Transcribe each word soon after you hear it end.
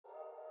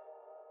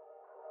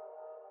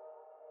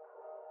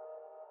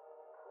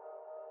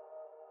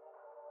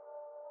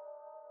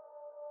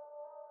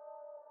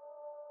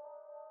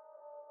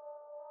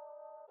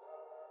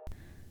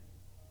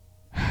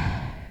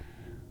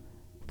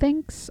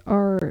things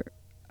are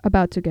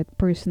about to get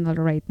personal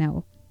right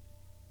now.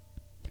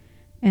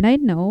 And I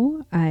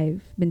know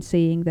I've been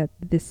saying that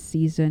this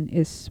season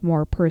is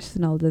more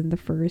personal than the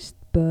first,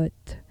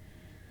 but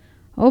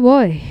oh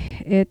boy,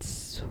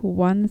 it's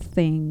one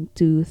thing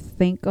to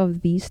think of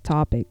these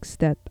topics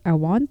that I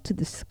want to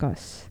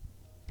discuss.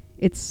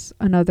 It's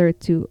another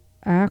to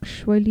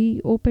actually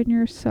open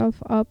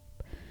yourself up,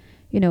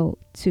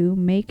 to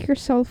make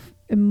yourself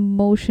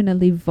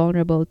emotionally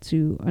vulnerable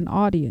to an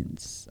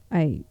audience.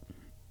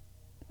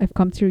 I've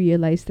come to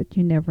realize that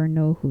you never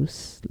know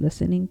who's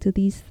listening to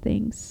these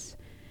things.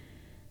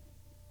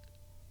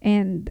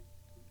 And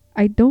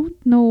I don't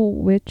know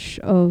which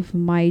of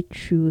my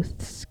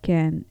truths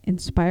can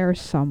inspire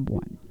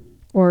someone,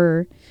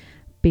 or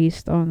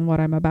based on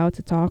what I'm about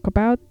to talk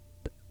about,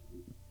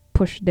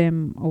 push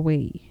them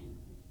away.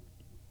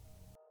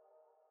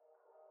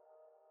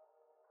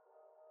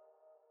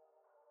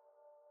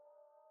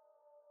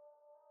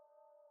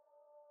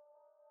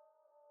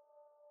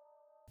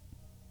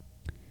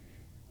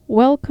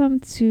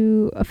 Welcome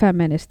to A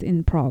Feminist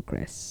in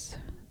Progress,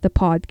 the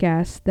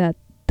podcast that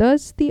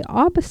does the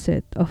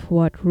opposite of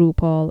what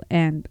RuPaul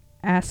and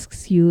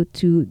asks you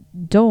to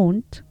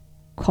don't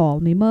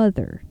call me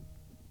mother.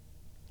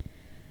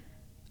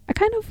 I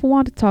kind of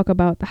want to talk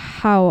about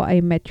How I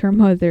Met Your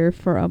Mother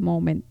for a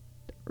moment.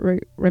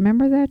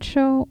 Remember that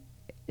show?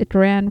 It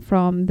ran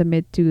from the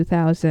mid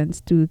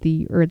 2000s to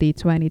the early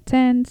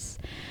 2010s.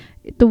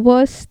 It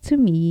was to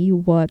me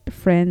what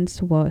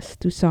Friends was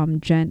to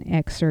some Gen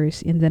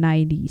Xers in the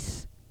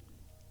 90s.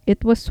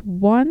 It was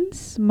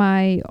once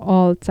my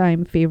all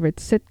time favorite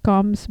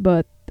sitcoms,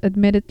 but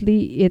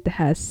admittedly, it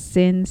has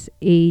since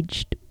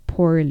aged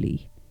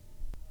poorly.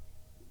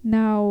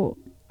 Now,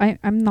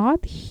 I'm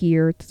not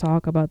here to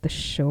talk about the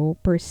show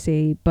per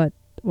se, but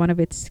one of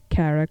its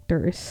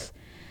characters,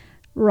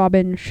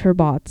 Robin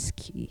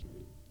Scherbatsky,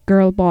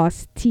 girl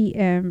boss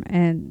TM,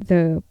 and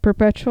the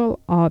perpetual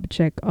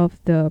object of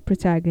the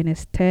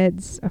protagonist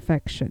Ted's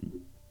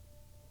affection.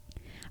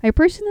 I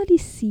personally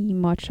see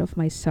much of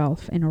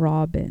myself in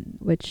Robin,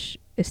 which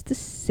is to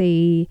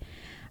say,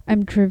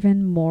 I'm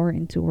driven more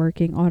into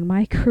working on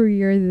my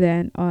career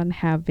than on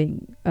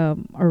having a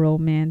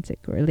romantic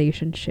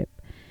relationship.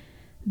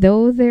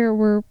 Though there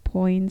were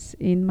points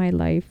in my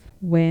life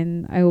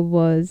when I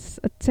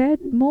was a Ted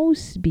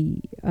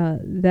Mosby,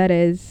 that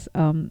is,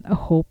 a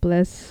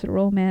hopeless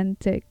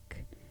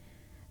romantic,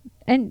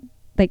 and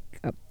like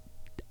a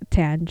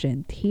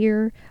tangent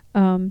here.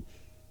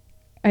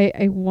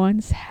 I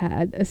once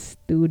had a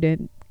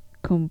student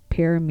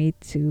compare me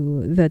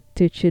to the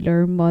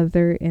titular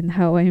mother in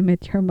How I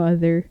Met Your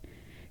Mother.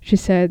 She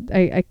said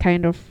I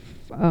kind of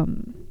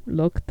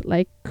looked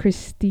like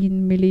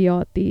Christine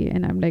Milioti,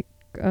 and I'm like,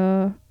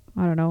 I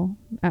don't know.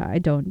 I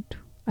don't.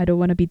 I don't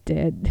want to be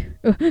dead.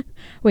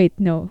 Wait,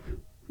 no.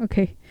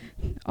 Okay,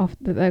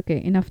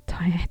 okay. Enough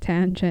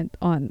tangent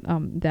on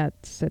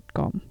that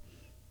sitcom.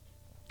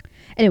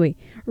 Anyway,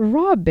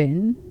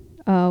 Robin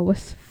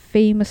was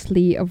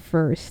famously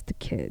averse to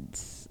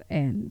kids,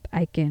 and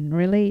I can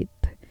relate.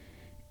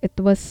 It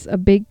was a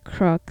big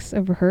crux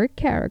of her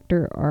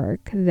character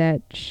arc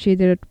that she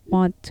didn't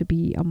want to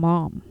be a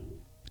mom.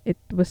 It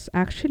was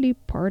actually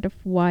part of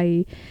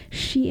why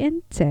she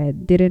and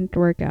Ted didn't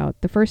work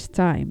out the first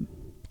time.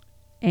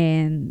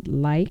 And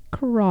like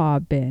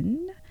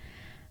Robin,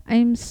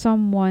 I'm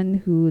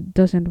someone who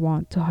doesn't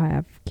want to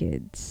have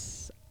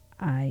kids.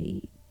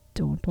 I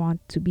don't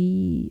want to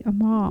be a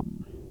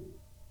mom.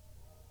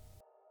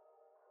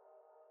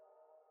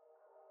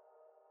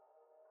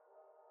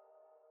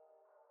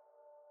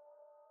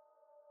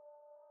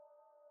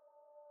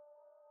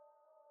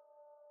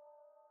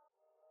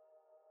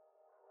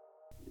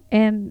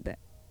 And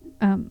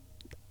um,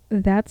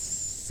 that's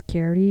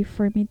scary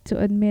for me to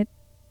admit,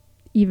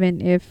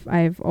 even if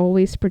I've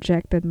always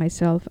projected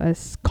myself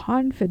as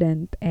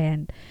confident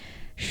and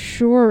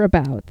sure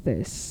about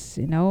this,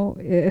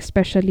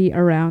 especially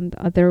around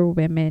other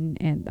women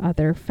and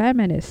other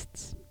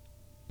feminists.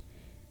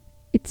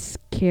 It's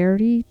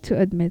scary to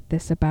admit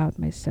this about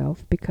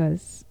myself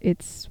because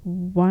it's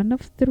one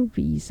of the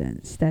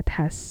reasons that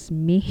has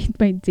made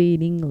my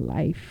dating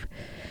life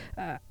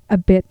a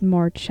bit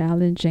more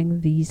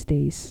challenging these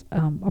days.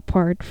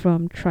 Apart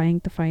from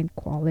trying to find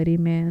quality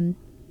men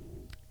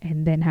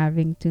and then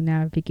having to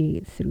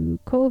navigate through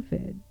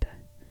COVID.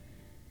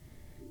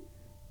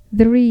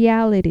 The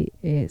reality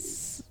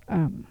is,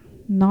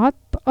 not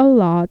a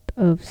lot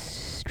of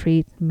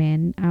straight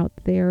men out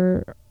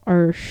there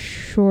are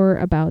sure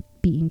about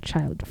being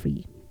child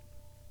free.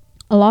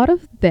 A lot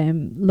of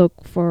them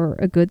look for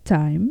a good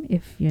time,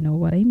 if you know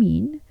what I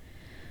mean,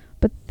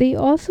 but they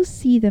also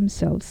see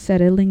themselves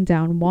settling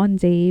down one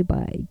day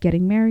by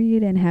getting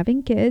married and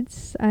having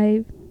kids.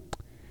 I've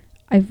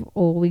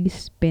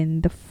always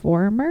been the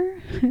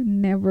former,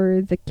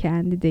 never the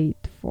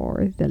candidate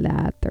for the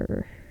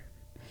latter.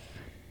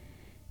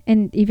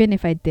 And even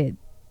if I did,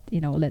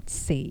 let's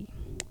say,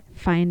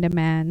 find a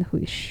man who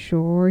is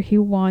sure he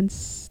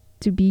wants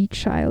to be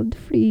child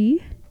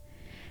free,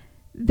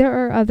 There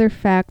are other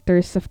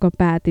factors of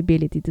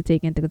compatibility to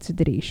take into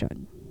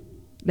consideration.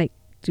 Like,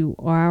 do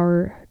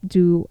our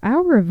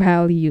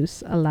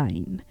values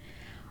align?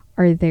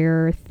 Are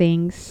there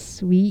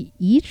things we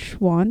each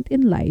want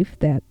in life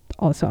that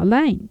also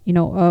align,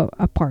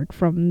 apart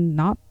from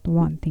not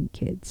wanting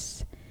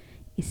kids?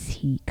 Is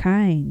he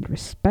kind,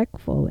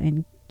 respectful,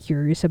 and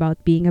curious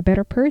about being a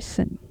better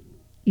person?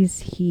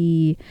 Is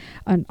he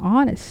an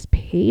honest,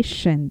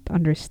 patient,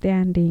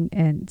 understanding,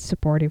 and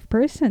supportive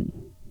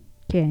person?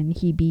 Can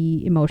he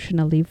be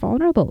emotionally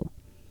vulnerable?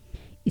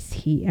 Is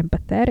he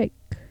empathetic?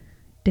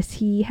 Does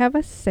he have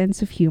a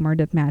sense of humor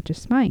that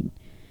matches mine?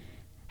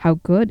 How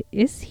good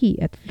is he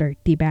at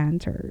flirty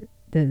banter?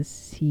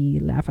 Does he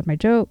laugh at my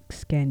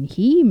jokes? Can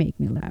he make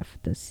me laugh?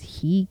 Does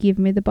he give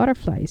me the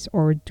butterflies?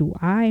 Or do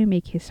I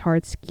make his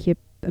heart skip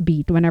a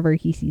beat whenever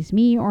he sees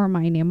me or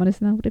my name on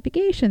his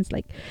notifications?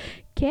 Like,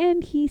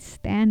 can he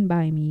stand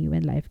by me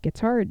when life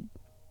gets hard?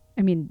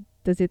 I mean,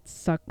 does it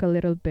suck a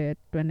little bit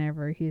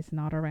whenever he's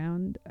not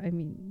around? I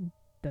mean,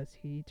 does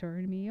he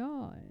turn me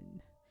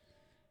on?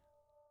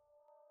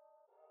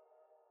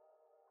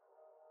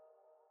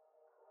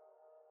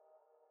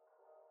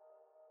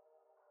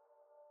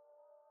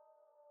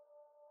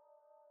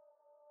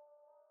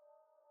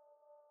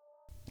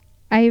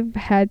 I've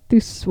had to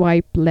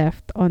swipe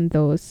left on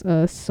those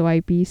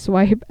swipey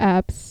swipe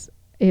apps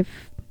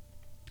if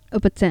a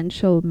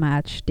potential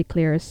match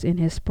declares in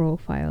his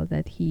profile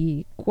that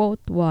he, quote,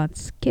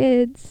 wants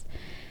kids,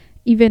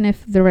 even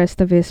if the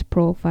rest of his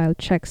profile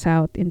checks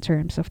out in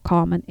terms of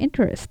common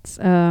interests,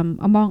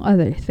 among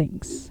other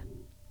things.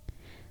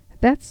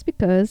 That's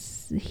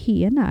because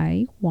he and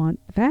I want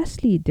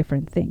vastly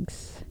different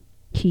things.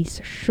 He's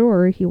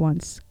sure he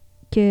wants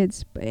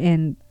kids,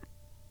 and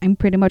I'm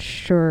pretty much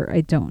sure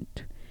I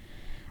don't.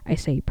 I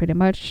say pretty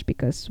much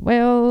because,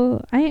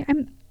 well,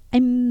 I'm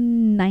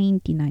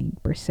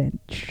 99%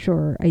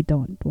 sure I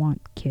don't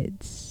want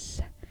kids.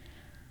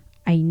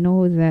 I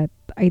know that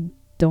I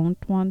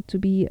don't want to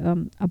be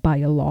a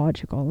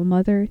biological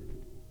mother,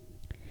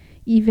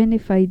 even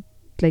if I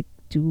like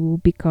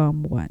do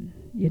become one,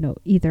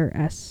 either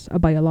as a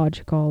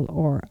biological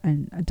or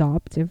an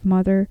adoptive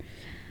mother.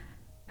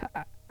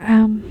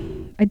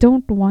 I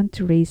don't want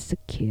to raise a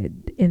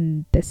kid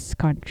in this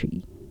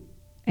country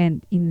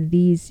and in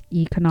these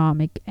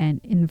economic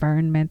and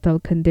environmental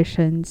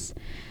conditions.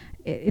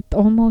 It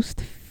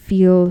almost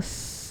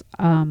feels,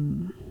 how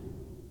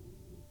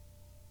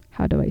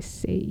do I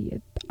say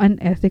it,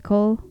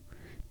 unethical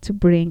to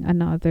bring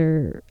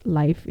another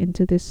life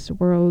into this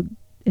world,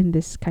 in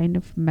this kind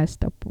of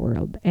messed up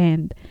world.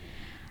 And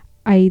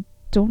I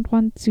don't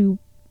want to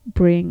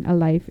bring a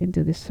life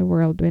into this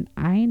world when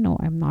I know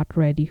I'm not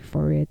ready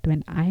for it,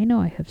 when I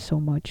know I have so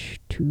much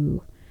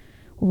to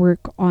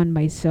work on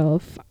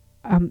myself.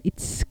 It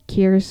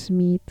scares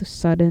me to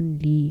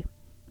suddenly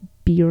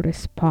be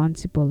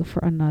responsible for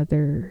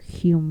another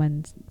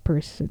human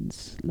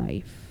person's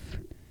life,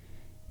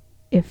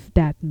 if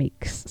that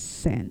makes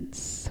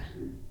sense.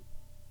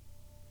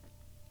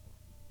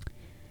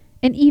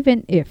 And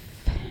even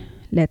if,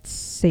 let's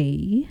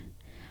say,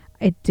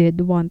 I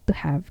did want to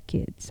have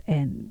kids,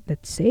 and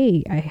let's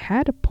say I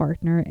had a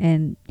partner,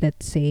 and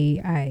let's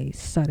say I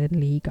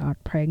suddenly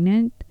got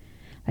pregnant,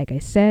 like I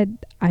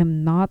said,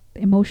 I'm not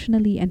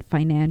emotionally and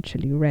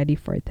financially ready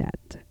for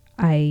that.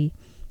 I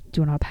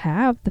do not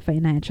have the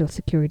financial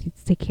security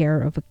to take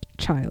care of a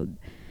child.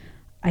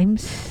 I'm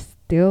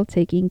still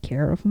taking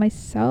care of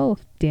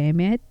myself, damn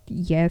it.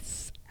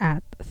 Yes,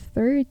 at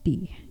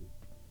 30.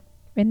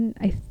 When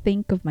I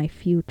think of my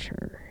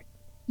future,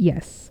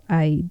 yes,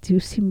 I do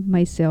see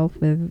myself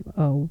with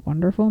a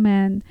wonderful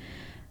man.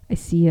 I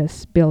see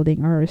us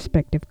building our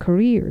respective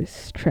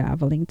careers,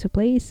 traveling to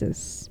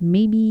places,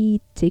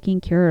 maybe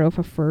taking care of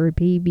a fur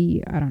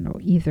baby. I don't know,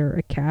 either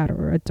a cat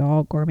or a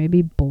dog, or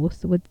maybe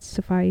both would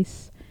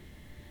suffice.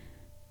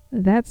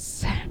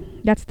 That's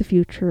that's the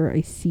future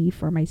I see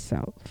for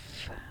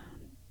myself.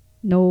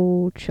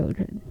 No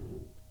children.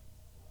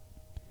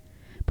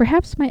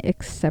 Perhaps my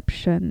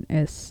exception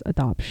is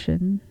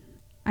adoption.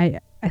 I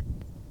I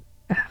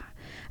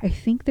I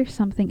think there's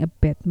something a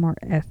bit more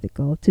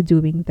ethical to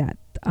doing that.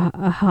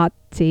 A hot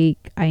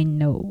take, I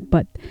know,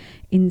 but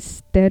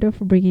instead of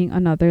bringing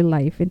another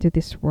life into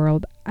this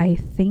world, I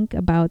think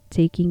about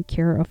taking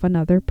care of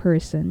another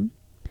person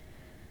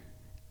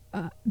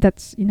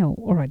that's,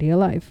 already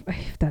alive,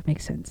 if that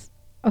makes sense.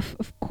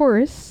 Of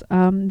course,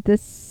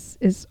 this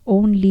is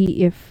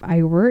only if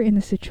I were in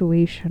a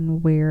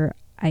situation where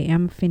I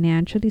am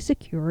financially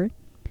secure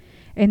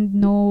and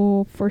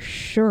know for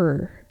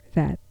sure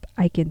that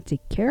I can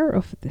take care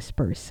of this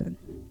person.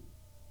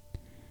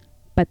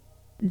 But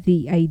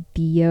the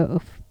idea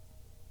of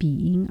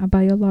being a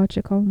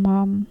biological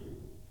mom,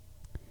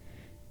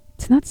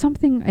 it's not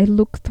something I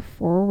looked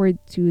forward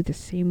to the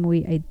same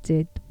way I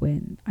did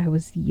when I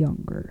was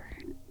younger.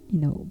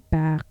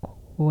 Back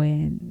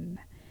when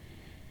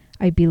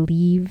I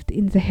believed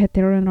in the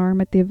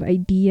heteronormative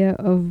idea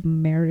of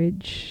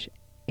marriage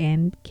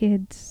and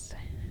kids.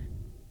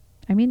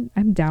 I mean,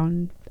 I'm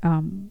down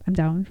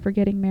for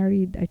getting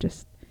married. I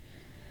just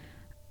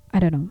I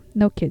don't know.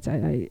 No kids.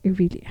 I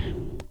really,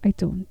 I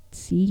don't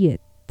see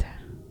it.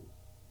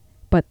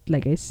 But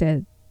like I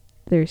said,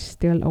 there's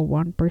still a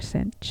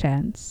 1%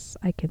 chance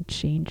I can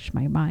change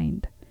my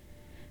mind.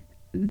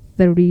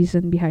 The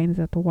reason behind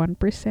that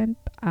 1%,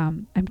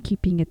 I'm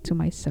keeping it to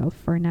myself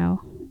for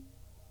now.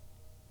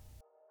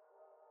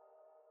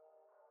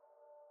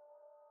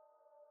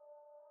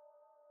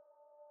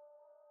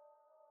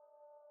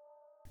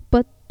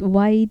 But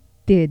why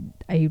did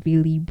I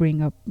really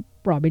bring up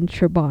Robin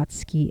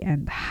Scherbatsky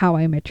and How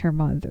I Met Your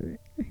Mother?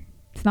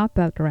 It's not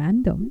that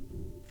random.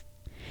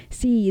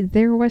 See,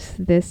 there was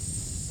this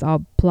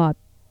subplot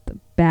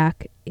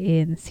back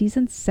in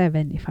season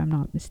 7, if I'm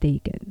not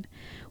mistaken,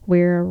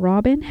 where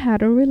Robin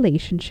had a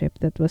relationship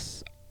that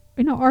was,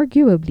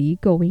 arguably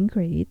going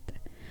great.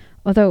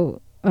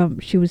 Although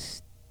she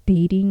was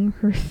dating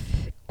her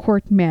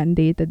court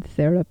mandated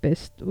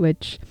therapist,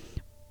 which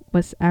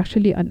was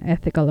actually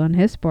unethical on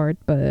his part,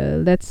 but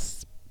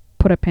let's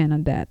put a pen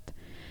on that.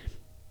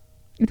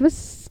 It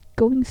was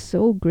going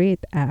so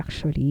great,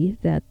 actually,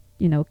 that,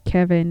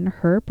 Kevin,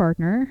 her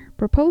partner,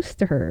 proposed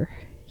to her.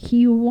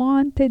 He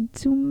wanted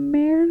to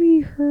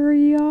marry her,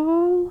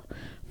 y'all.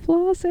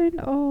 Flaws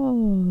and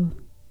all.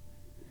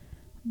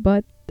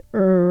 But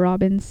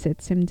Robin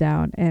sits him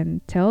down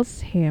and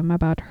tells him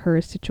about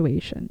her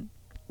situation.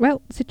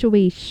 Well,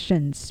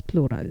 situations,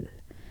 plural.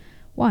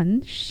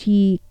 One,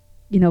 she,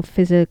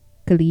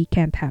 physically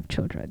can't have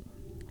children.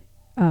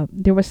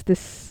 There was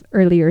this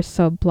earlier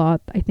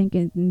subplot, I think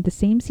in the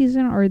same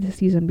season or the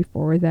season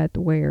before that,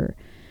 where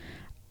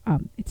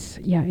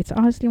it's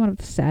honestly one of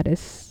the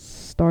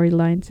saddest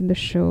storylines in the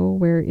show,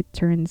 where it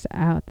turns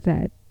out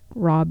that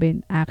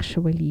Robin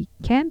actually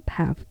can't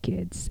have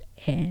kids,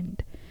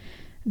 and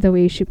the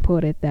way she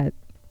put it, that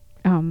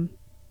um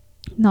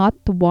not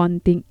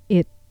wanting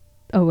it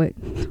oh wait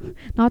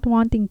not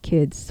wanting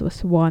kids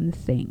was one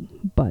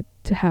thing, but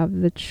to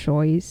have the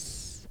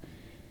choice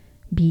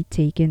be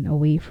taken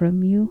away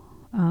from you,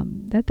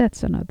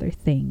 that's another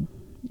thing.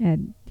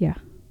 And yeah,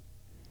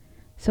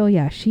 so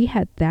yeah, she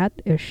had that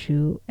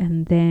issue.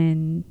 And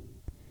then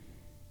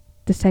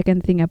the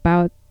second thing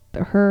about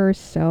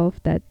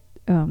herself that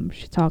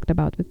she talked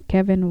about with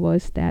Kevin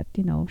was that,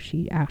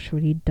 she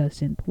actually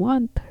doesn't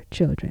want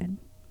children,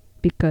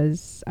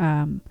 because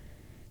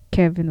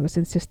Kevin was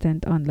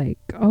insistent on, like,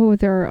 oh,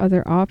 there are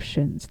other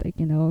options, like,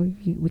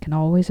 we can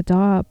always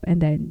adopt.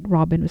 And then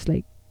Robin was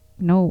like,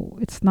 no,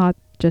 it's not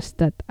just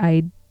that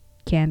I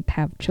can't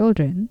have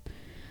children,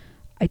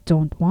 I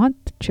don't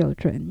want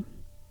children.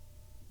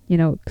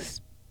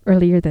 'Cause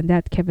earlier than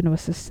that, Kevin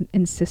was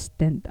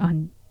insistent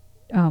on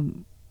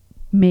um,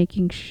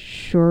 making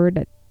sure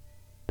that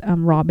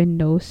Robin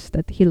knows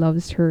that he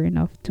loves her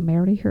enough to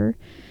marry her.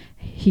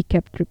 He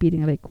kept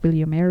repeating, like, will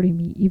you marry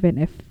me? Even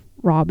if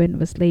Robin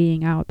was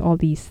laying out all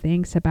these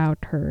things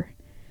about her.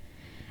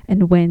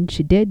 And when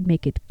she did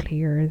make it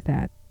clear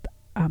that,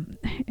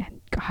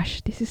 and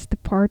gosh, this is the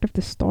part of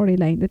the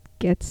storyline that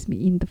gets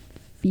me in the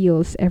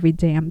feels every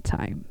damn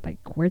time.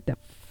 Like, where the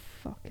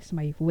fuck is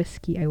my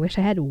whiskey? I wish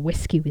I had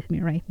whiskey with me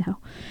right now,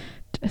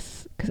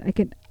 just because I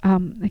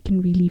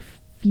can really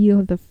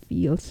feel the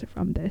feels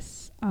from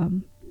this.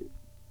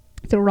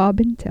 So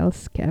Robin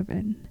tells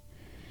Kevin,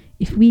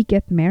 if we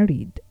get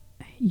married,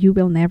 you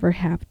will never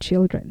have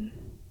children.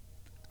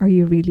 Are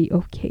you really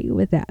okay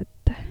with that?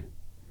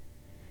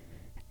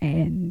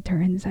 And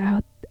turns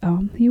out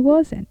he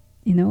wasn't.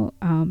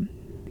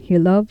 He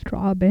loved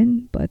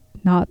Robin, but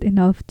not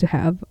enough to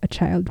have a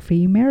child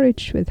free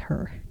marriage with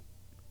her.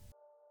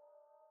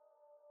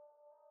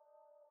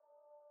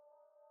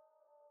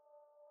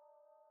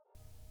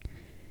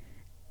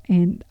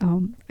 And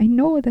I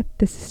know that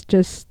this is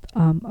just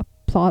a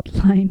plot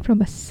line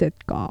from a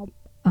sitcom,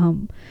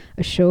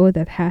 a show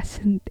that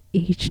hasn't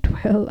aged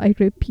well, I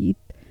repeat.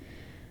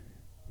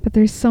 But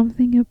there's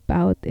something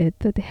about it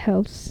that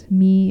helps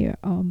me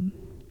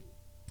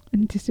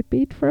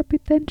anticipate for a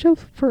potential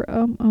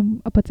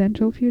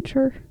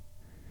future.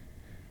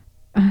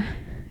 Uh,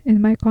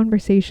 in my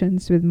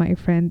conversations with my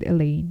friend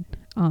Elaine,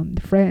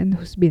 the friend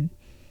who's been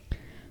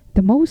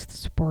the most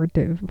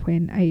supportive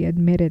when I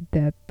admitted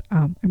that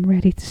I'm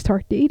ready to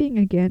start dating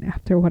again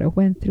after what I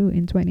went through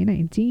in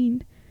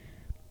 2019,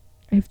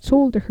 I've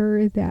told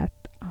her that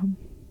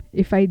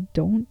if I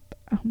don't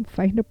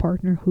find a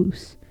partner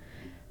who's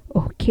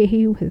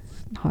okay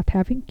with not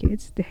having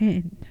kids,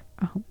 then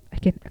I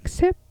can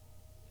accept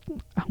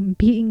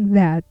being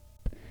that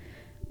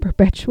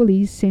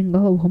perpetually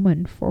single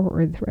woman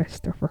for the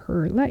rest of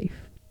her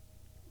life.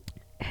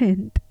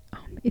 And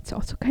it's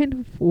also kind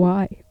of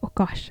why, oh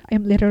gosh,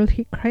 I'm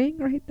literally crying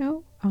right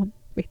now.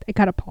 Wait, I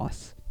gotta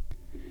pause.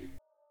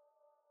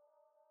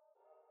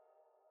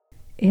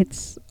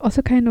 It's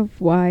also kind of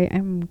why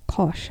I'm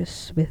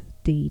cautious with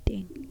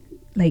dating.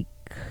 Like,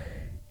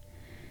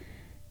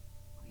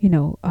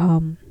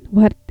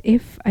 what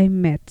if I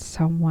met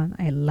someone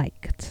I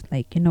liked,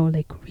 like,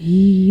 like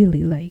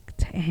really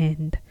liked,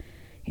 and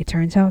it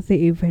turns out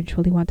they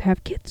eventually want to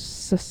have kids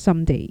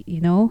someday.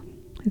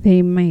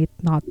 They might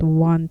not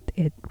want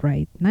it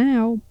right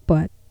now,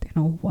 but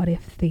what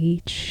if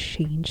they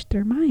change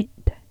their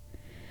mind?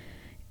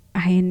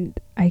 And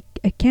I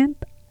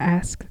can't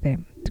ask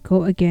them to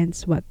go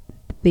against what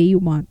they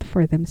want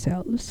for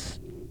themselves,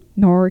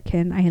 nor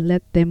can I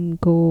let them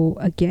go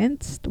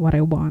against what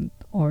I want,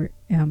 or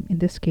in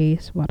this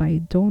case, what I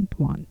don't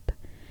want.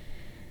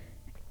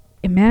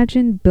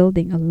 Imagine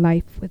building a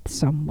life with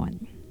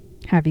someone,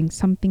 having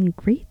something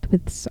great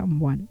with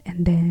someone,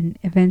 and then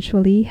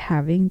eventually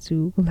having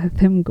to let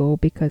them go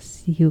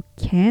because you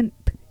can't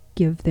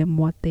give them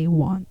what they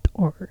want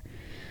or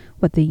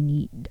what they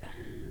need.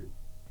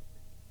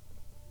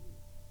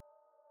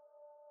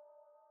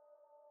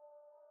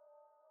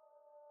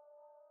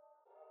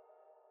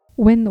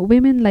 When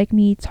women like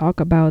me talk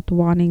about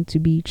wanting to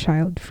be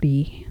child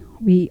free,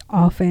 we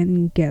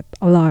often get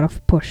a lot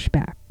of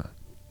pushback.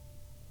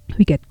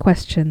 We get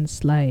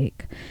questions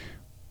like,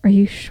 are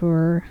you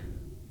sure?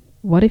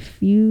 What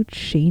if you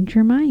change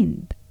your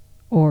mind?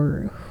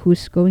 Or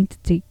who's going to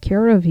take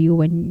care of you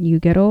when you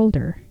get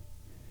older?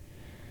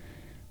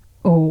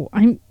 Oh,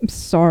 I'm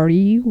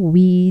sorry,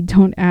 we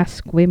don't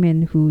ask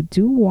women who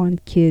do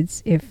want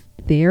kids if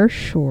they're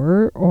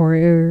sure,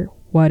 or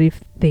what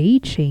if they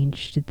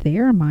changed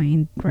their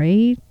mind,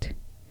 right?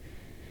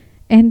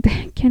 And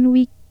can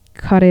we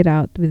cut it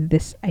out with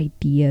this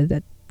idea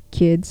that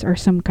kids are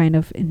some kind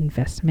of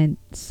investment,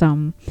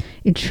 some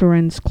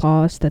insurance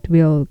clause that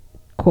will,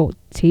 quote,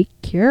 take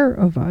care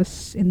of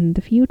us in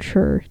the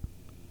future?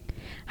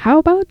 How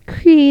about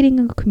creating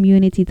a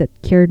community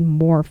that cared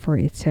more for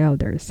its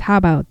elders? How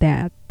about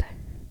that?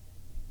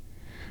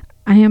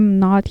 I am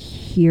not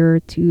here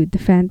to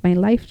defend my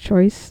life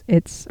choice.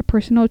 It's a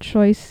personal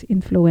choice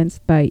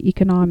influenced by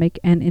economic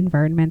and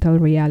environmental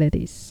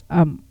realities,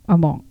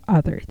 among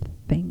other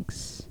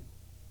things.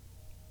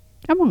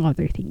 Among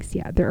other things,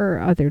 yeah, there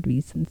are other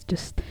reasons,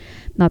 just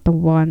not the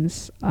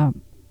ones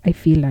I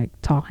feel like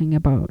talking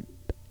about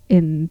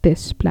in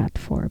this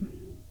platform.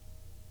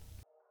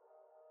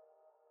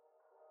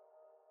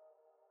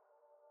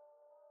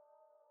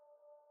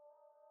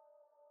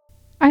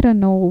 I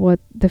don't know what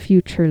the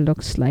future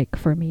looks like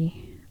for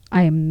me.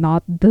 I am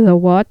not the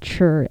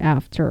Watcher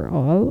after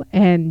all,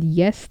 and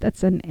yes,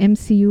 that's an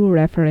MCU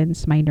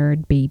reference, my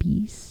nerd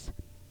babies.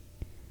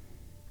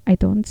 I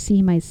don't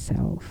see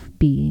myself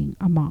being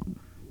a mom,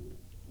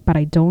 but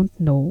I don't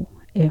know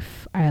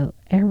if I'll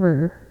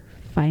ever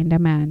find a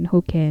man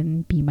who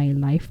can be my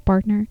life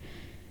partner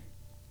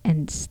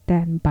and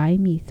stand by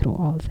me through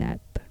all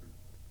that.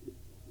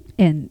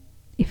 And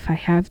if I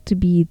have to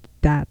be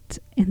that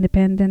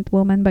independent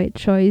woman by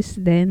choice,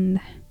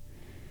 then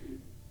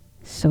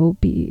so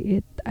be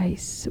it, I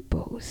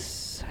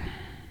suppose.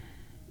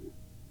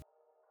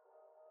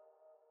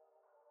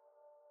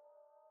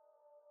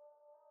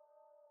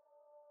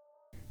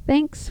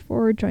 Thanks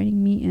for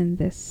joining me in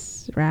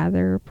this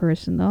rather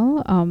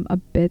personal, a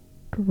bit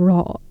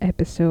raw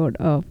episode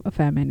of A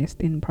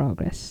Feminist in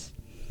Progress.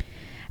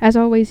 As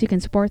always, you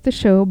can support the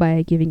show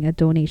by giving a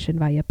donation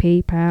via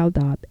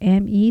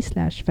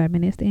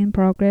paypal.me/feminist in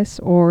progress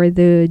or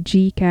the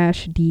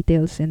Gcash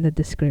details in the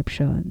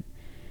description.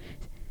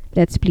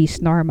 Let's please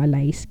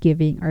normalize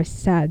giving our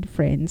sad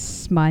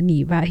friends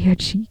money via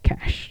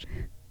Gcash.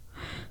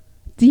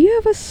 Do you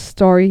have a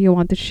story you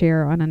want to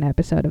share on an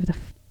episode of the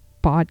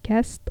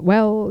podcast?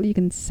 Well, you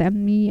can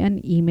send me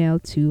an email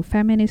to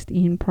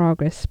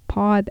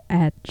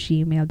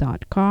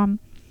feministinprogresspod@gmail.com.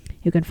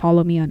 You can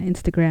follow me on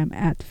Instagram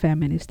at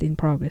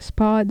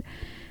feministinprogresspod.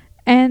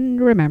 And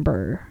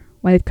remember,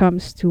 when it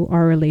comes to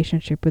our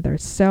relationship with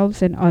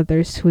ourselves and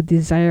others who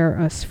desire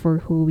us for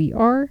who we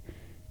are,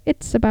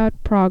 it's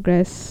about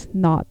progress,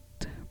 not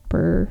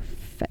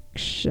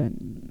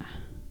perfection.